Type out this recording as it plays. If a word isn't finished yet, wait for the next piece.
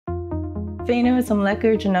Phaeno is a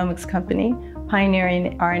molecular genomics company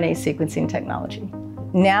pioneering RNA sequencing technology.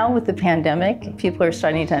 Now with the pandemic, people are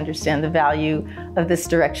starting to understand the value of this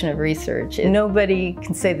direction of research. Nobody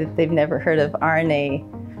can say that they've never heard of RNA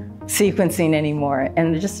sequencing anymore.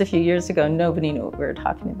 And just a few years ago, nobody knew what we were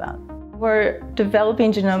talking about. We're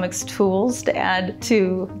developing genomics tools to add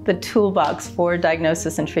to the toolbox for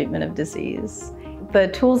diagnosis and treatment of disease. The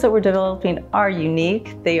tools that we're developing are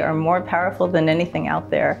unique. They are more powerful than anything out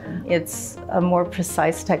there. It's a more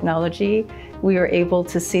precise technology. We are able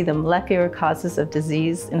to see the molecular causes of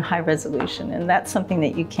disease in high resolution, and that's something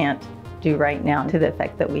that you can't do right now to the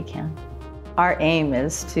effect that we can. Our aim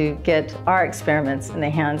is to get our experiments in the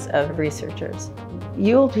hands of researchers.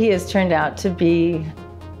 ULP has turned out to be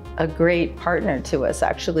a great partner to us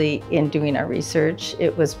actually in doing our research.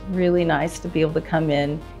 It was really nice to be able to come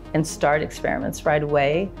in and start experiments right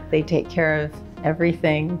away. They take care of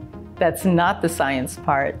everything that's not the science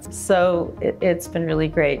part. So it's been really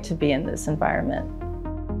great to be in this environment.